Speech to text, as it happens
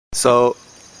So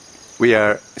we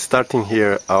are starting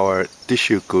here our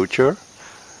tissue culture.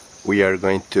 We are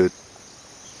going to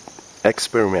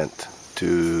experiment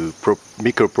to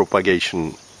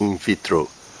micropropagation in vitro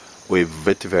with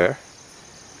vetiver.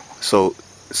 So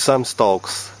some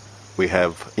stalks we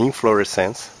have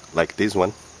inflorescence like this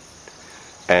one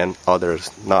and others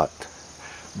not,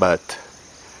 but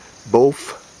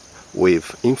both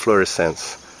with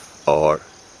inflorescence or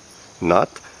not,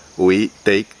 we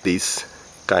take this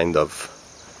kind of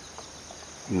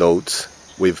nodes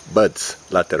with buds,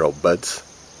 lateral buds,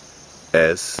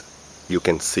 as you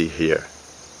can see here.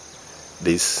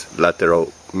 This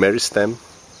lateral meristem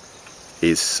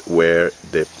is where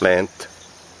the plant,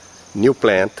 new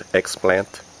plant,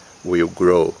 explant, will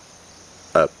grow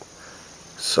up.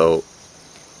 So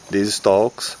these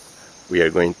stalks we are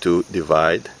going to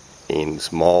divide in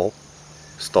smaller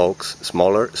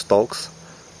stalks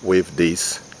with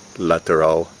these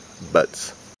lateral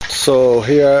buds. So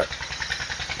here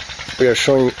we are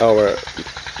showing our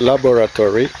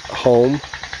laboratory, home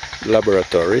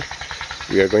laboratory.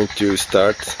 We are going to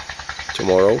start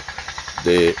tomorrow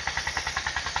the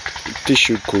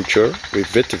tissue culture with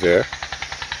vetiver.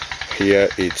 Here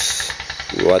it's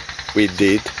what we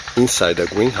did inside the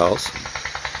greenhouse.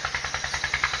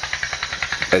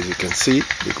 As you can see,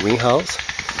 the greenhouse,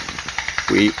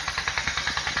 we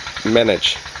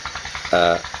manage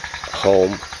a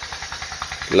home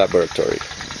laboratory.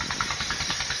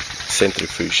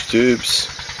 Centrifuge tubes,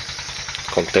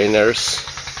 containers,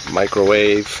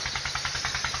 microwave,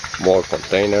 more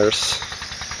containers,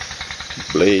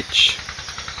 bleach,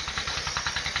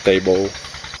 table,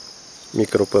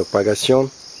 micropropagation,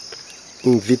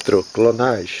 in vitro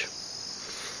clonage.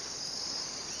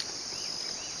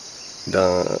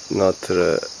 Dans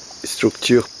notre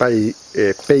structure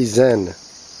paysanne,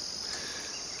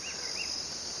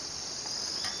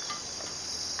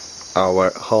 our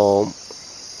home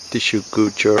tissue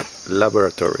culture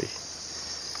laboratory.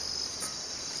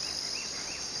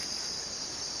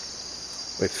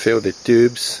 We fill the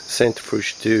tubes,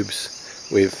 centrifuge tubes,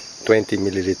 with 20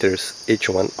 milliliters each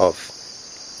one of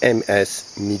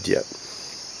MS media.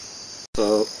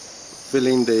 So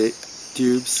filling the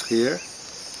tubes here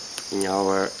in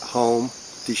our home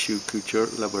tissue culture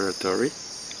laboratory.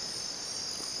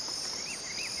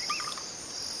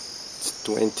 It's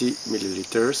 20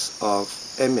 milliliters of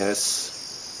MS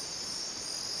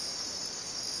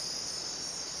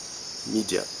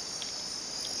media.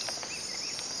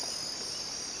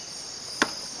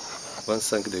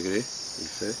 25 degrees, il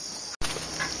fait.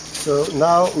 So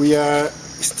now we are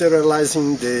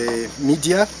sterilizing the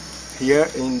media here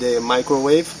in the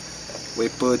microwave. We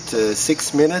put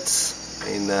 6 minutes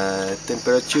in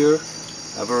temperature,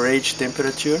 average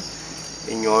temperature,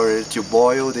 in order to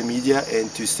boil the media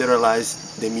and to sterilize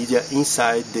the media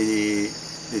inside the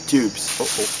tubes.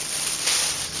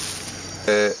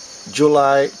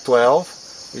 July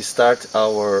 12, we start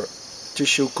our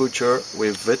tissue culture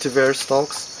with vetiver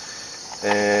stalks.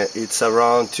 It's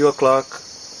around 2 o'clock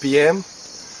p.m.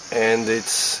 and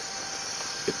it's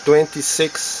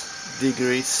 26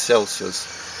 degrees Celsius.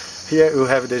 Here you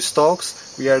have the stalks.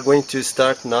 We are going to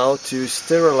start now to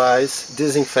sterilize,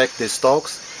 disinfect the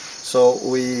stalks. So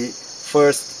we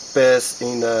first pass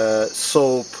in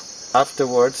soap.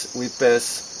 Afterwards we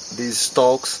pass these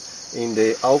stalks in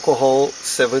the alcohol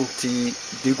 70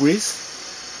 degrees,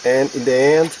 and in the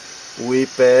end we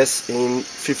pass in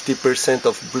 50%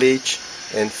 of bleach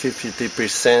and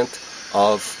 50%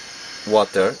 of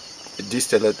water,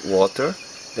 distilled water.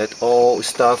 That all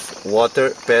stuff,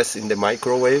 water, pass in the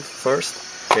microwave first.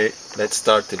 Okay, let's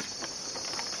start it.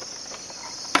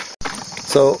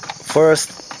 So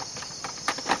first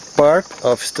part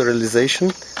of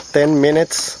sterilization, 10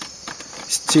 minutes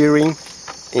stirring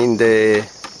in the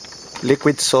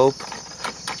liquid soap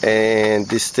and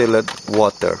distilled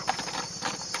water.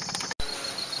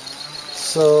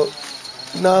 So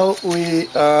now we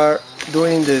are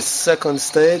doing the second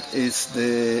stage. It's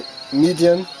the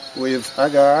medium with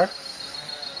agar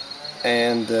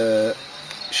and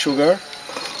sugar,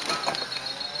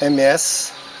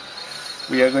 MS.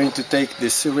 We are going to take the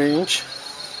syringe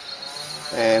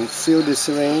and fill the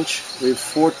syringe with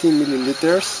 40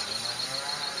 milliliters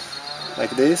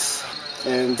like this,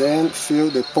 and then fill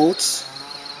the pots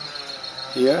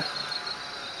here.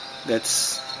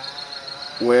 That's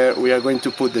where we are going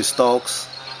to put the stalks.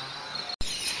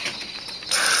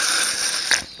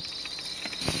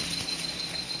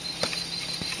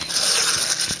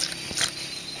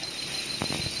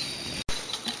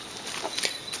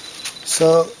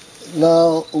 So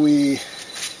now we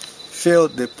fill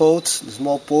the pots,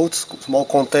 small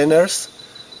containers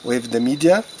with the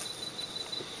media.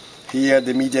 Here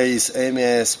the media is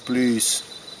ambiance plus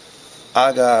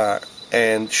agar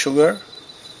and sugar.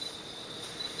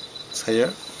 It's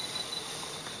here.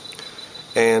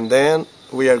 And then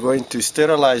we are going to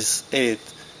sterilize it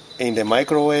in the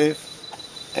microwave,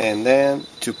 and then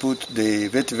to put the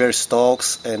vetiver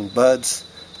stalks and buds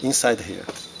inside here.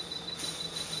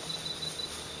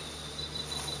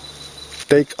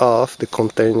 Take off the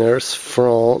containers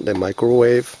from the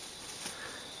microwave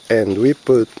and we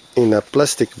put in a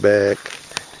plastic bag,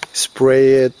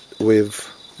 spray it with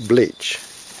bleach.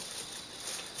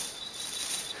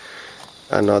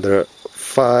 Another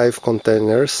 5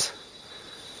 containers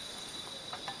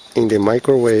in the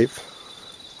microwave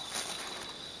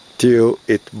till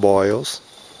it boils,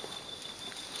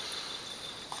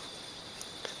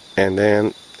 and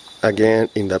then again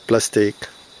in the plastic,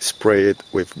 spray it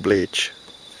with bleach.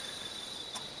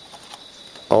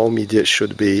 All media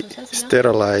should be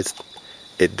sterilized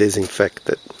and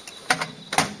disinfected.